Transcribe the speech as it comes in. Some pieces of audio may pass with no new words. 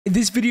In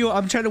this video,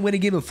 I'm trying to win a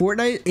game of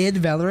Fortnite and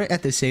Valorant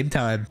at the same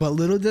time. But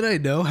little did I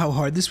know how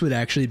hard this would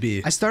actually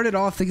be. I started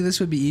off thinking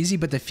this would be easy,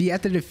 but defeat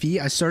after defeat,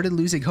 I started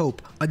losing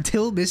hope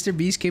until Mr.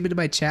 Beast came into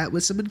my chat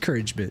with some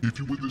encouragement. If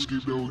you win this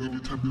game, they'll give you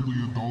 $10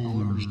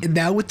 million. And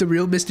now with the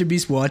real Mr.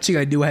 Beast watching,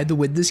 I knew I had to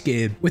win this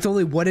game. With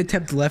only one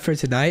attempt left for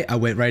tonight, I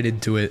went right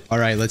into it. All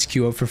right, let's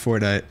queue up for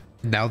Fortnite.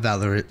 Now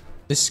Valorant.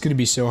 This is going to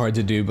be so hard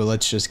to do, but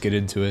let's just get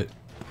into it.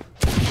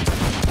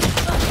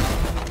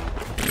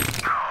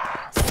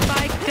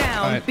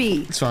 Right,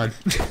 B. It's fine.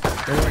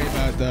 Don't worry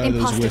about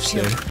those whiffs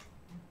there.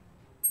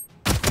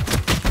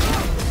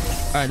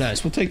 Alright,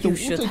 nice. We'll take the win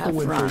first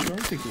round. We'll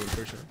take the win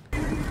first round.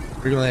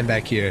 We're gonna land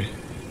back here.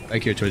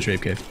 Back here towards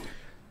Rape Cave.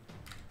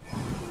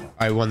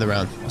 Alright, we won the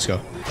round. Let's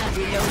go.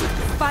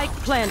 Spike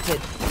planted.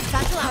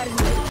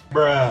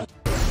 Bruh.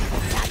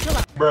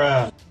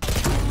 Bruh.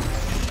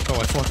 Oh,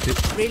 I fucked it.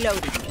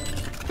 Reloading.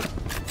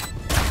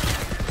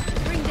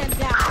 Bring them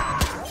down.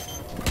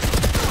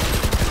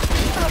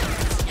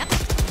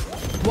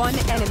 One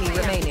enemy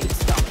remaining.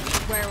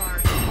 Where are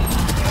you?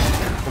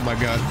 Oh my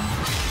god.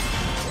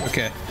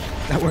 Okay,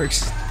 that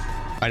works.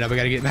 Alright, now we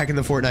gotta get back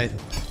into Fortnite.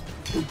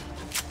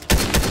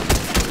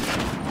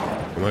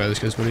 Oh my god, this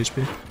guy's 1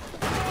 HP.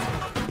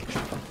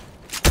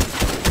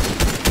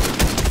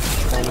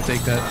 Oh, we'll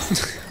take that.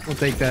 We'll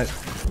take that.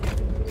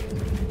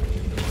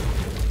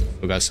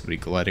 We got somebody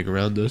gliding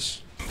around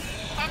us.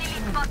 Spike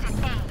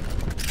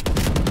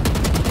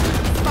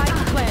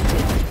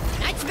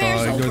planted.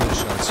 Oh, ignore those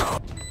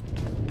shots.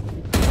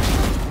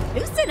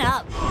 Loosen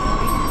up.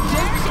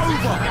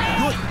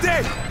 You're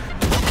dead!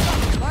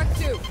 Mark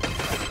 2.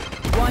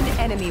 One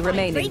enemy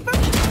remaining.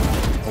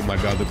 Oh my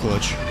god, the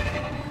clutch.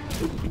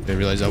 Didn't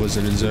realize I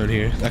wasn't in zone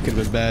here. That could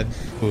have been bad.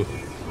 Ooh.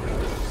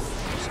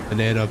 There's a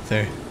banana up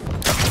there.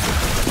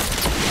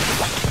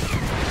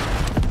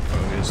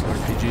 Oh, he has an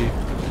RPG.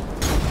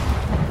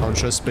 I don't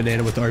trust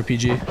banana with the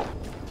RPG.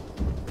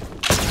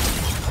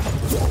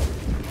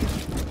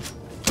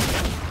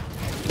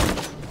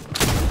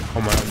 Oh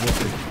my god,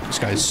 this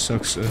guy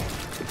sucks.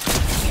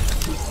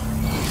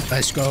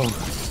 Let's go.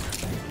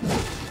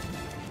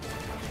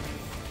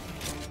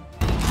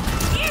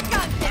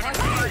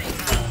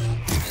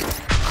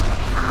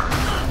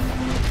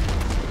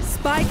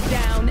 Spike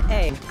down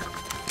A.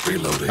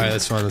 Reloading. Alright,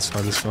 that's fine, that's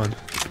fine, that's fine.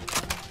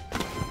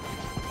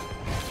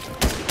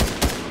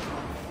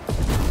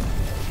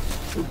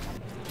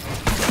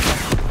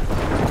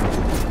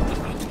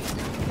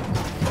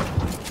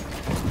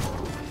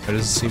 That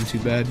doesn't seem too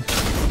bad.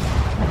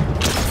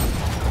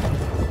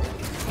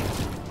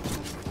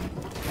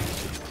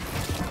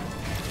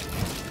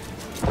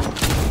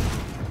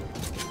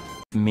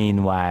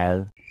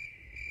 Meanwhile.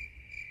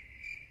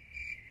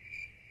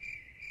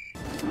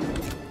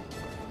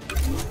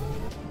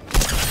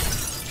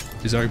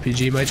 His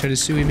RPG might try to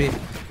sue me.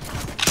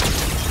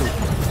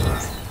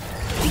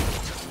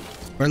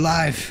 We're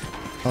live.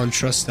 I don't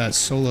trust that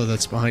solo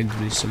that's behind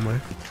me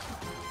somewhere.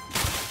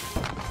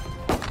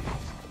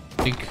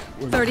 I think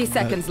we're 30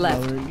 seconds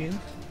left.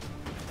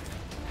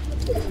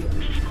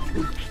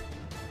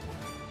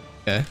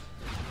 Okay.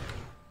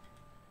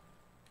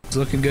 It's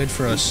looking good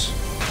for us.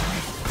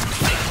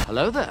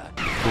 Hello there.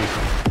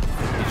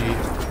 GG.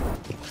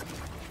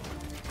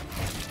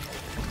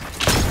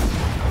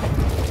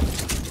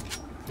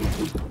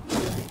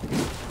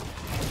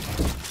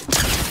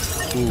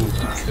 Ooh,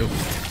 kill.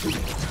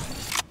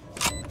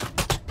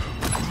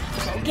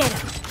 Get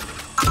him.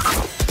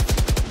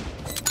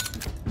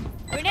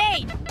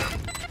 Grenade.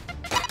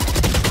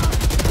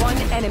 One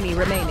enemy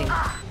remaining.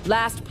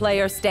 Last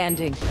player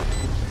standing.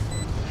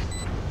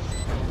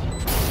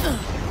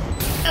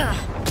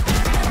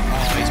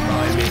 Oh, he's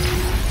behind me.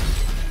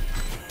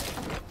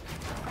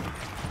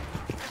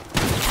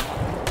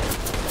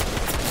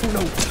 Oh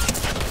no.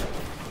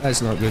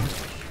 That's not good.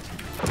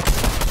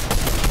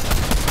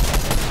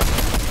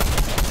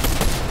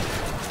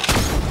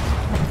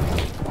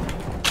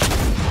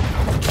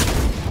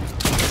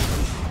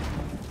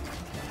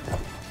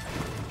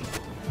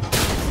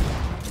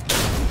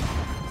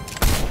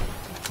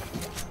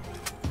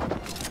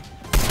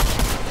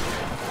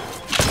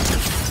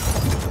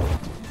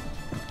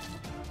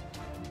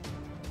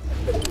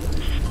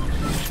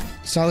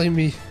 It's not letting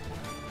me...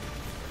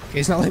 Okay,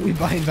 it's not letting me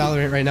buy in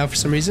Valorant right now for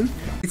some reason.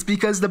 It's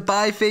because the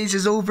buy phase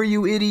is over,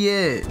 you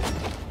idiot. He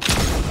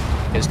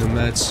has no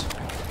mats.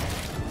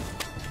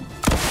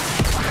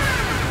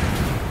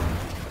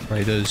 Oh,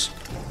 he does.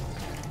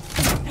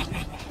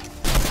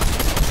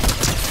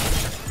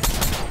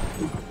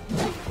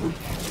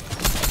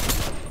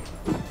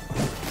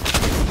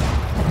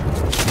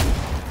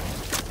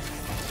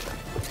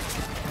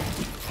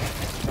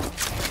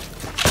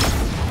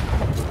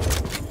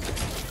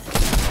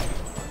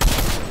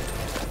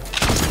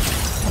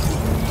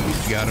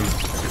 Got him.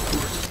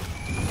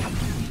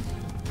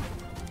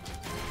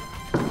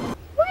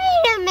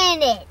 Wait a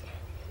minute.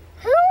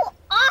 Who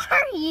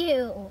are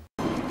you?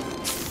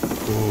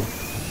 Ooh.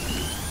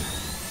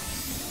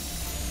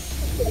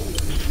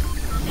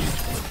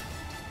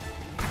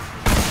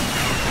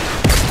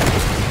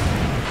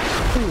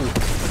 Ooh.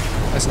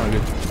 That's not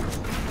good.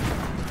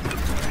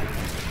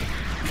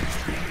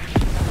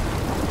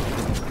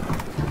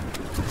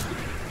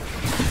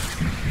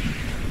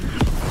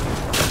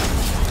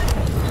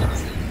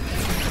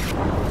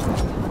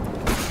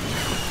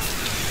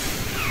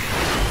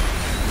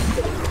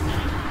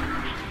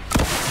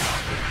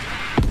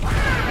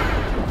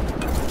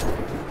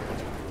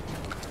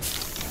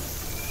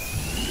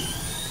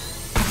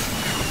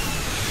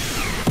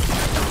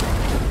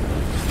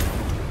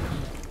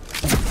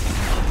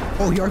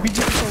 Oh, he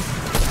RPG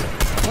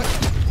himself.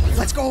 What?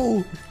 Let's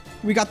go.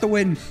 We got the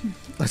win.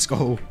 Let's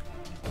go.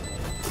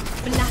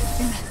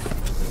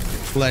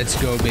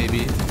 Let's go,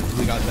 baby.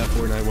 We got that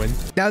Fortnite win.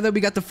 Now that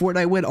we got the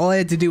Fortnite win, all I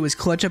had to do was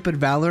clutch up in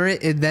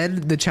Valorant, and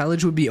then the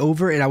challenge would be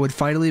over, and I would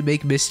finally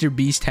make Mr.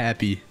 Beast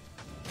happy.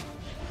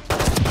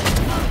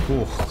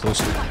 Oh,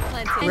 close.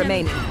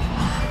 Remaining.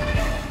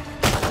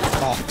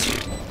 Oh,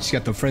 she's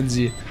got the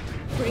frenzy.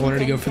 I wanted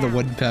to go for the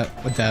one pet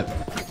with that.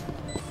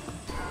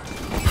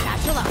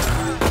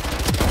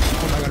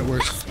 Oh my god, it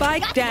works.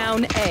 Spike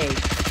down A.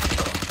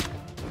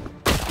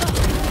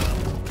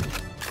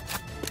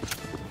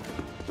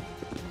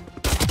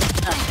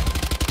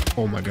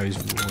 Oh my god, he's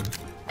wrong.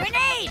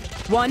 Grenade!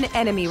 One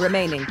enemy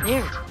remaining.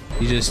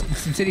 He just...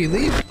 Did he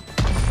leave?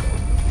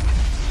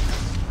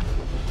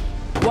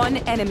 One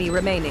enemy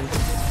remaining.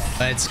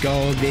 Let's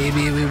go,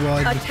 baby. We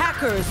won.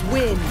 Attackers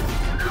win.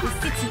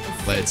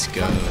 Let's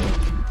go.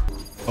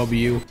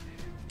 W.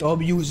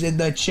 W's in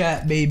the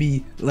chat,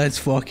 baby. Let's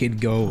fucking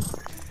go.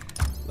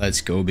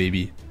 Let's go,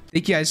 baby.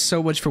 Thank you guys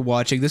so much for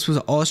watching. This was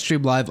all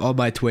streamed live on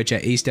my Twitch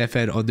at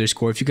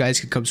acefn_. If you guys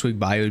could come swing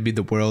by, it would mean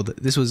the world.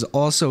 This was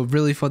also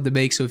really fun to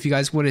make. So if you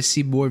guys want to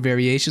see more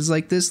variations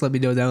like this, let me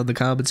know down in the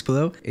comments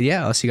below. And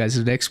yeah, I'll see you guys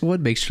in the next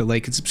one. Make sure to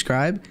like and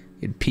subscribe.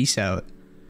 And peace out.